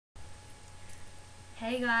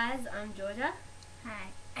Hey guys, I'm Georgia. Hi,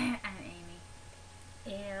 I'm Amy.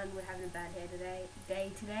 And we're having a bad hair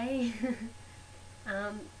day today.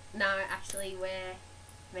 No, actually we're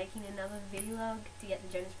making another vlog to get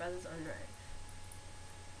the Jonas Brothers on Rove.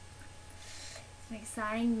 Some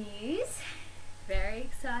exciting news. Very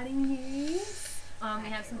exciting news. We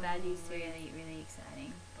have some bad news too. Really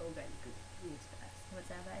exciting. But we'll go to good news first. What's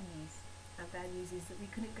our bad news? Our bad news is that we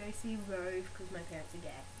couldn't go see Rove because my parents are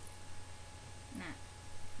gay. Nah,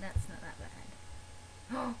 that's not that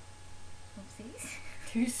bad. Whoopsies.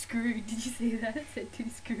 Too screwed. Did you see that? It said too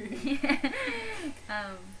screwed.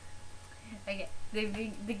 Okay,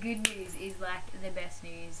 the good news is like the best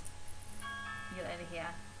news you'll ever hear.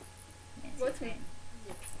 What's it?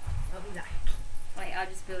 I'll be back. Wait, I'll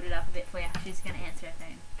just build it up a bit for you. She's gonna answer her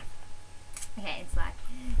phone. Okay, it's like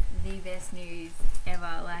the best news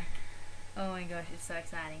ever. Like, oh my gosh, it's so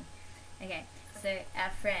exciting. Okay, so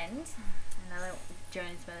our friend, another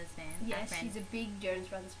Jonas Brothers fan. Yeah, she's a big Jonas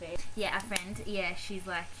Brothers fan. Yeah, our friend. Yeah, she's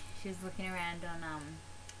looking around on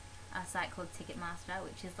a site called Ticketmaster,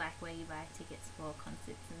 which is like where you buy tickets for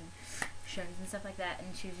concerts and shows and stuff like that.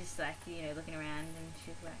 And she was just like, looking around, and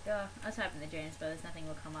she was like, oh, I'll type in the Jonas Brothers, nothing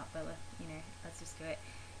will come up, but let's just do it.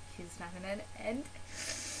 She was typing it, and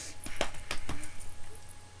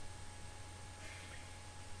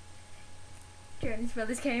Jonas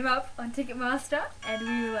Brothers came up on Ticketmaster, and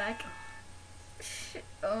we were like,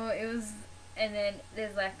 oh, it was, and then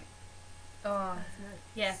there's like, oh,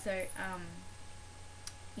 yeah, so,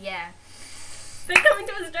 yeah. They're coming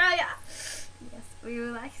to Australia! Yes, we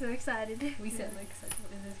were like so excited. We certainly excited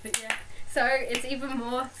with this, but yeah. So it's even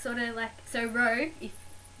more sort of like, so Rove, if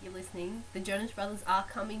you're listening, the Jonas Brothers are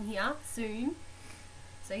coming here soon.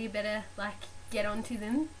 So you better like get onto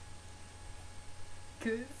them.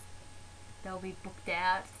 Cause they'll be booked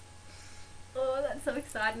out. Oh, that's so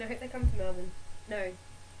exciting. I hope they come to Melbourne. No,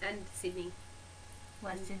 and Sydney.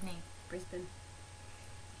 Why Sydney? Brisbane.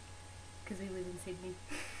 Because we live in Sydney.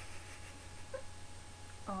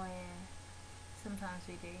 Oh yeah, sometimes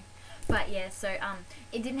we do. But yeah, so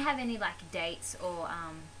it didn't have any like dates or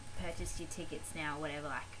purchase your tickets now or whatever.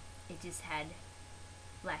 Like it just had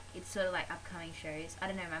like, it's sort of like upcoming shows. I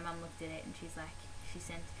don't know. My mum looked at it and she's like,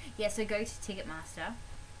 so go to Ticketmaster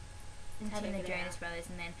and type in the Jonas Brothers,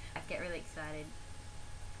 and then I get really excited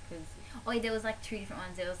because there was like two different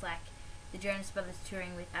ones. There was like the Jonas Brothers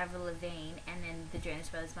touring with Avril Lavigne, and then the Jonas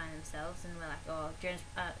Brothers by themselves, and we're like, oh,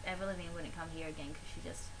 Avril Lavigne wouldn't come here again because she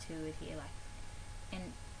just toured here like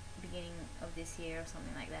in beginning of this year or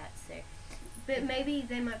something like that. So, but maybe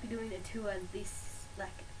they might be doing a tour this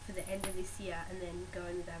like for the end of this year, and then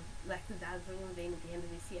going with Avril Lavigne at the end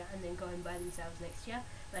of this year, and then going by themselves next year,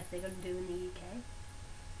 like they're gonna do in the UK.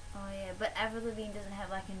 Oh yeah, but Avril Lavigne doesn't have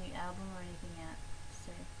like a new album or anything out,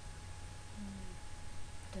 so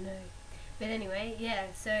don't know. But anyway, yeah,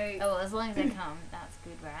 so... Oh, well, as long as they come, that's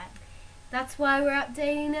good, right? That's why we're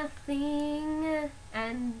updating our thing.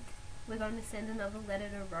 And we're going to send another letter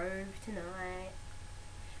to Rove tonight.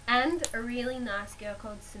 And a really nice girl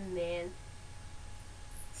called Samantha.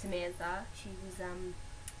 She was,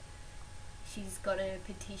 she's got a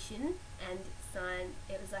petition and signed...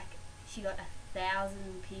 It was like, she got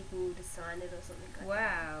 1,000 people to sign it or something like that.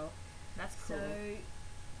 Wow. That's cool. So...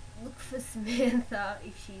 look for Samantha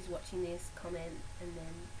if she's watching this, comment, and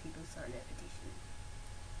then people sign her petition.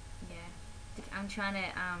 Yeah. I'm trying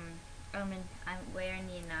to, we're in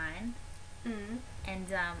year 9. And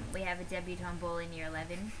we have a debutante ball in year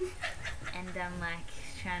 11. And I'm like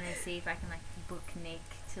trying to see if I can like book Nick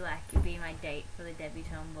to like be my date for the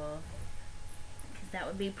debutante ball. Because that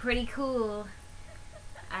would be pretty cool.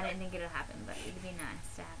 I don't think it'll happen, but it'd be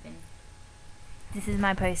nice to happen. This is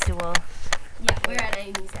my poster wall. Yeah, we're at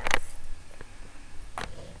Amy's house.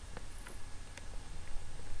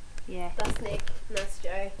 Yeah. That's Nick, and that's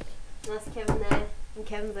Joe, and that's Kevin there, and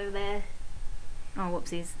Kevin's over there. Oh,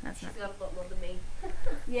 whoopsies. That's not. She's got a lot more than me.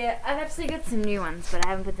 Yeah, I've actually got some new ones, but I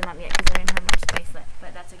haven't put them up yet because I don't have much space left,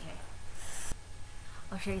 but that's okay.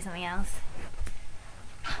 I'll show you something else.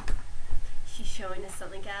 She's showing us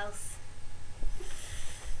something else.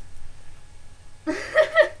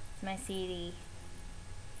 It's my CD.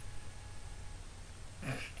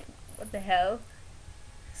 What the hell?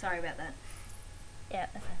 Sorry about that. Yeah,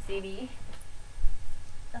 that's my CD.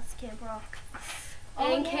 That's Camp Rock.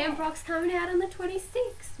 Oh, and yeah. Camp Rock's coming out on the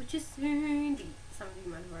 26th, which is soon. Some of you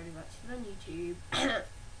might have already watched it on YouTube.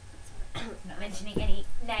 Not mentioning any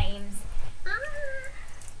names.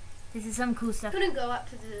 This is some cool stuff. Couldn't go up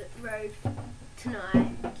to the Rove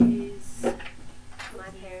tonight because my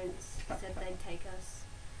parents said they'd take us.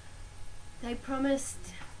 They promised,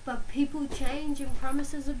 but people change and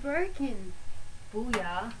promises are broken.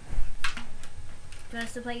 Booyah. Do you want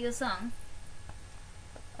us to play your song?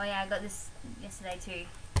 Oh yeah, I got this yesterday too.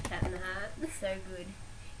 Cat in the Hat. So good.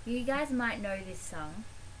 You guys might know this song.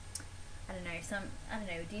 I don't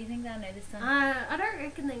know. Do you think they'll know this song? I don't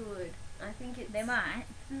reckon they would. I think it's... They might.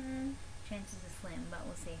 Mm. Chances are slim, but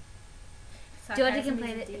we'll see. Sarcasm Georgia is a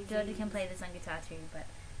can disease. play this on guitar too, but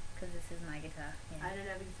because this is my guitar. Yeah. I don't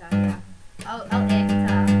have a guitar. Yeah. I'll air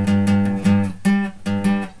guitar.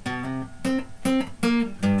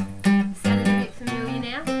 Sounding a bit familiar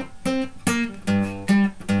now.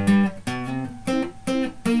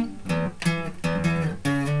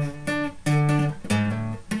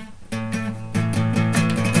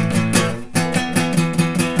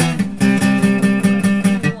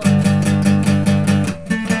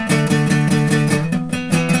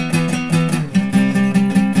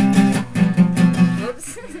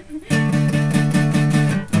 Whoops.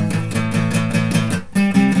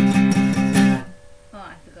 Oh,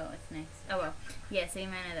 I forgot what's next. Oh well. Yeah, so you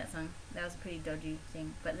might know that song. That was a pretty dodgy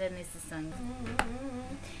thing. But then there's the song.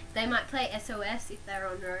 They might play SOS if they're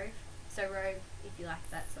on Rove. So Rove, if you like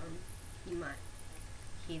that song, you might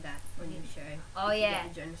hear that on your show. Oh, If you yeah.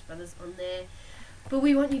 get the Jonas Brothers on there. But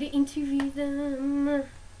we want you to interview them.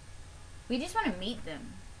 We just want to meet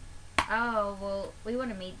them. Oh, well, we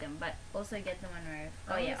want to meet them, but also get them on Rove.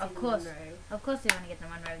 Oh, I yeah, wanna of see them course. on Rove. Of course we want to get them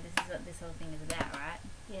on Rove. This is what this whole thing is about, right?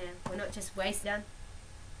 Yeah, we're not just wasted on.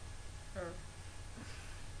 Oh.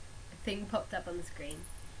 A thing popped up on the screen.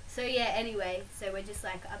 So yeah, anyway, so we're just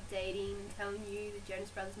like updating, telling you the Jonas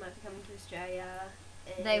Brothers might be coming to Australia.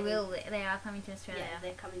 And They will. They are coming to Australia. Yeah,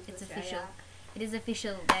 they're coming to It's Australia. official. It is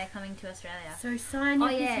official. They're coming to Australia. So sign your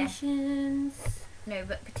Oh, yeah. petitions. No,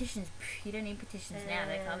 but petitions. You don't need petitions now.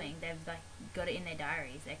 They're Uh. coming. They've like got it in their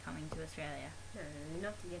diaries. They're coming to Australia. No,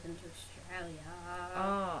 not to get them to Australia.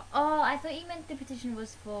 Oh, I thought you meant the petition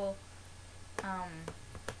was for No.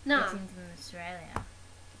 getting them to Australia.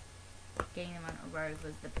 Getting them on a Rove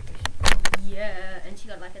was the petition. Yeah, and she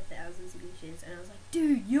got like 1,000 signatures, and I was like,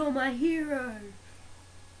 dude, you're my hero.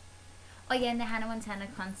 Oh yeah, and the Hannah Montana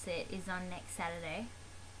concert is on next Saturday,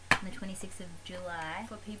 on the 26th of July.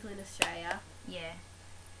 For people in Australia. Yeah,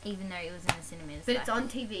 even though it was in the cinemas. But like- it's on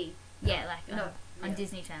TV. Yeah, like No, on yeah.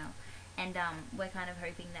 Disney Channel, and we're kind of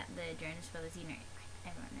hoping that the Jonas Brothers, you know,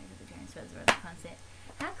 everyone knows that the Jonas Brothers are on the concert.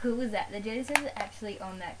 How cool was that? The Jonas Brothers are actually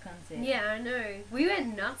on that concert. Yeah, I know. We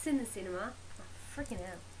went nuts in the cinema. Oh, freaking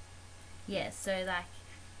hell. Yeah. So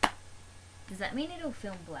like, does that mean it'll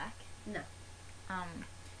film black? No.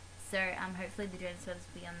 So hopefully the Jonas Brothers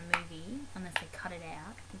will be on the movie, unless they cut it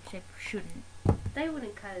out, which they shouldn't. They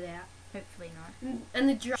wouldn't cut it out. Hopefully not. And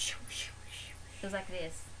the drum. It was like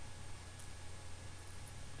this.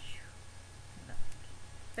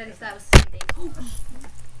 But if that was CD.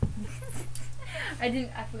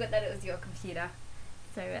 I forgot that it was your computer.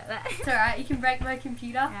 Sorry about that. It's alright, you can break my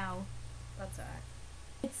computer. Ow. That's alright.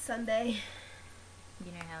 It's Sunday.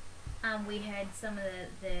 You know how. We heard some of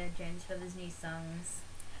the Jonas Brothers new songs.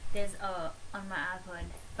 There's on my iPod,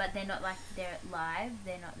 but they're not like they're live.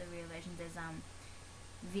 They're not the real versions. There's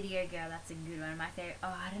Video Girl. That's a good one. My favorite.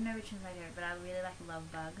 Oh, I don't know which one's my favorite, but I really like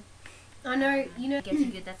Love Bug. I know, you know. Get You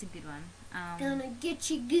Good. That's a good one. Gonna get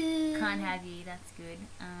you good. Can't Have You. That's good.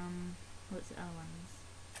 What's the other ones?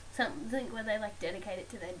 Something where they like dedicate it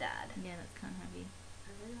to their dad. Yeah, that's Can't Have You. I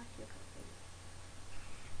really like your coffee.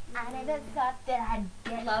 I never thought that I'd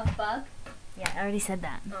get Love Bug. Yeah, I already said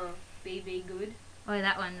that. Oh, BB Good. Oh,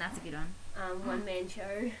 that one. That's a good one. One Man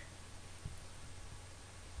Show.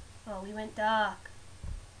 Oh, we went dark.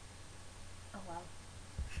 Oh well.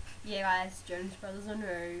 Yeah, guys, Jonas Brothers on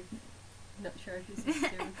Rove. Not sure if this is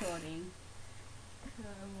still recording.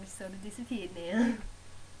 We sort of disappeared now.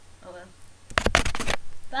 Oh well.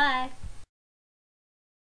 Bye.